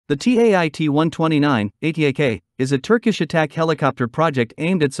The Tai T-129, ATAK, is a Turkish attack helicopter project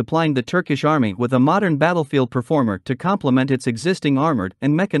aimed at supplying the Turkish Army with a modern battlefield performer to complement its existing armored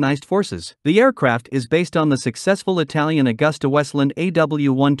and mechanized forces. The aircraft is based on the successful Italian AgustaWestland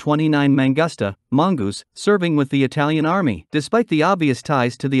AW129 Mangusta, mongoose, serving with the Italian Army. Despite the obvious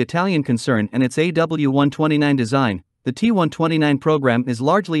ties to the Italian concern and its AW129 design, the T-129 program is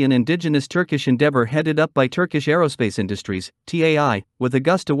largely an indigenous Turkish endeavor headed up by Turkish Aerospace Industries, TAI, with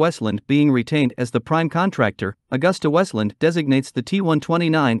AgustaWestland being retained as the prime contractor. AgustaWestland designates the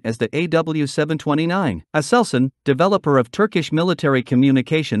T-129 as the AW729. Aselsan, developer of Turkish military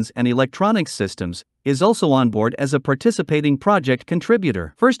communications and electronics systems, is also on board as a participating project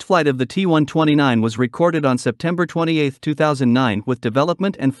contributor. First flight of the T-129 was recorded on September 28, 2009, with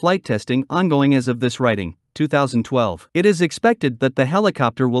development and flight testing ongoing as of this writing, 2012. It is expected that the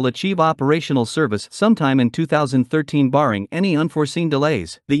helicopter will achieve operational service sometime in 2013 barring any unforeseen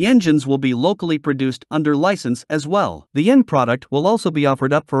delays. The engines will be locally produced under license as well. The end product will also be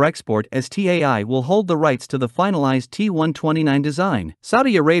offered up for export as TAI will hold the rights to the finalized T-129 design.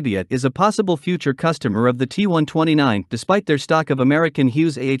 Saudi Arabia is a possible future customer of the T-129 despite their stock of American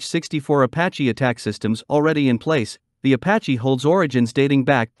Hughes AH-64 Apache attack systems already in place. The Apache holds origins dating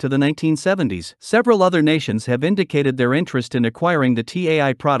back to the 1970s. Several other nations have indicated their interest in acquiring the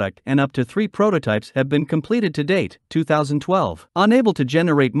TAI product, and up to 3 prototypes have been completed to date, 2012. Unable to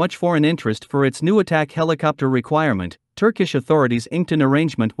generate much foreign interest for its new attack helicopter requirement, Turkish authorities inked an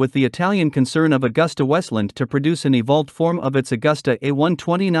arrangement with the Italian concern of AgustaWestland to produce an evolved form of its Agusta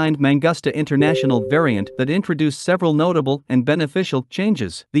A129 Mangusta International variant that introduced several notable and beneficial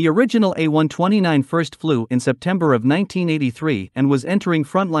changes. The original A129 first flew in September of 1983 and was entering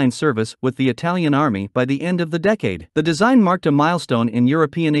frontline service with the Italian Army by the end of the decade. The design marked a milestone in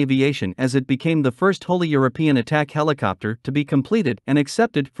European aviation as it became the first wholly European attack helicopter to be completed and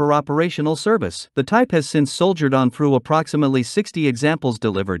accepted for operational service. The type has since soldiered on through approximately 60 examples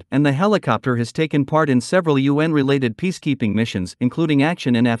delivered, and the helicopter has taken part in several UN-related peacekeeping missions, including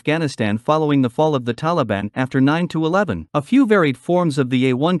action in Afghanistan following the fall of the Taliban after 9/11. A few varied forms of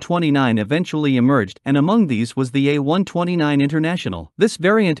the A129 eventually emerged, and among these was the A129 International. This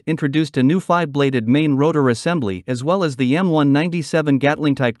variant introduced a new 5-bladed main rotor assembly as well as the M197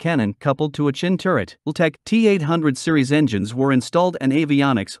 Gatling-type cannon coupled to a chin turret. LHTEC T800 series engines were installed and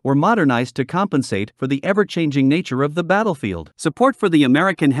avionics were modernized to compensate for the ever-changing nature of the battlefield. Support for the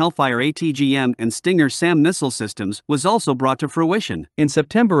American Hellfire ATGM and Stinger SAM missile systems was also brought to fruition. In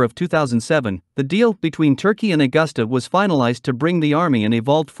September of 2007, the deal between Turkey and Agusta was finalized to bring the Army an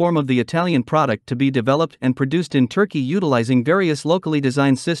evolved form of the Italian product to be developed and produced in Turkey utilizing various locally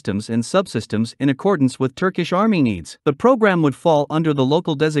designed systems and subsystems in accordance with Turkish Army needs. The program would fall under the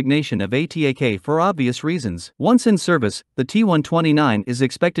local designation of ATAK for obvious reasons. Once in service, the T-129 is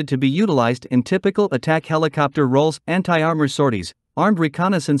expected to be utilized in typical attack helicopter roles: anti-armor sorties, armed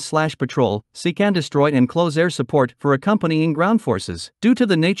reconnaissance/patrol, seek and destroy, and close air support for accompanying ground forces. Due to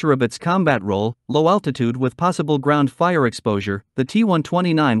the nature of its combat role, low altitude with possible ground fire exposure, the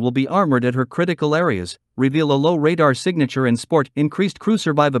T-129 will be armored at her critical areas, reveal a low radar signature, and sport increased crew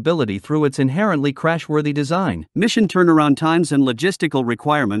survivability through its inherently crash-worthy design. Mission turnaround times and logistical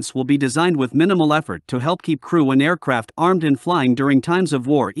requirements will be designed with minimal effort to help keep crew and aircraft armed and flying during times of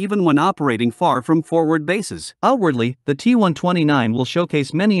war even when operating far from forward bases. Outwardly, the T-129 will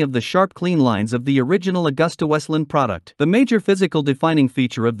showcase many of the sharp, clean lines of the original AgustaWestland product. The major physical defining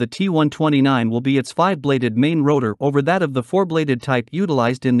feature of the T-129 will be its 5-bladed main rotor over that of the 4-bladed type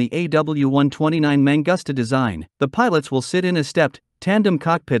utilized in the AW129 Mangusta design. The pilots will sit in a stepped, tandem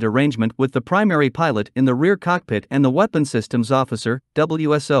cockpit arrangement with the primary pilot in the rear cockpit and the Weapon Systems Officer,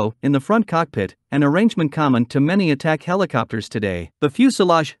 WSO, in the front cockpit, an arrangement common to many attack helicopters today. The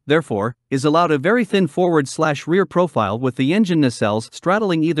fuselage, therefore, is allowed a very thin forward/rear profile with the engine nacelles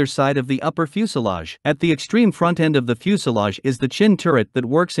straddling either side of the upper fuselage. At the extreme front end of the fuselage is the chin turret that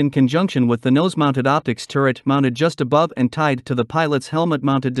works in conjunction with the nose-mounted optics turret mounted just above and tied to the pilot's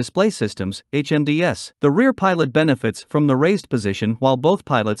helmet-mounted display systems, HMDS. The rear pilot benefits from the raised position while both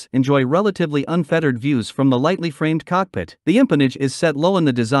pilots enjoy relatively unfettered views from the lightly framed cockpit. The empennage is set low in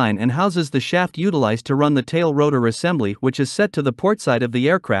the design and houses the shaft utilized to run the tail rotor assembly, which is set to the port side of the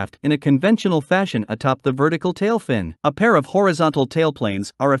aircraft in a conventional fashion atop the vertical tail fin. A pair of horizontal tail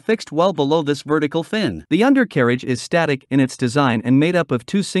planes are affixed well below this vertical fin. The undercarriage is static in its design and made up of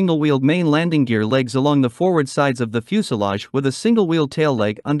 2 single-wheeled main landing gear legs along the forward sides of the fuselage with a single-wheeled tail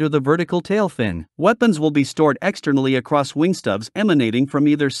leg under the vertical tail fin. Weapons will be stored externally across wing stubs emanating from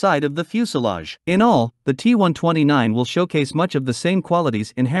either side of the fuselage. In all, the T-129 will showcase much of the same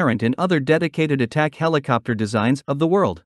qualities inherent in other dedicated attack helicopter designs of the world.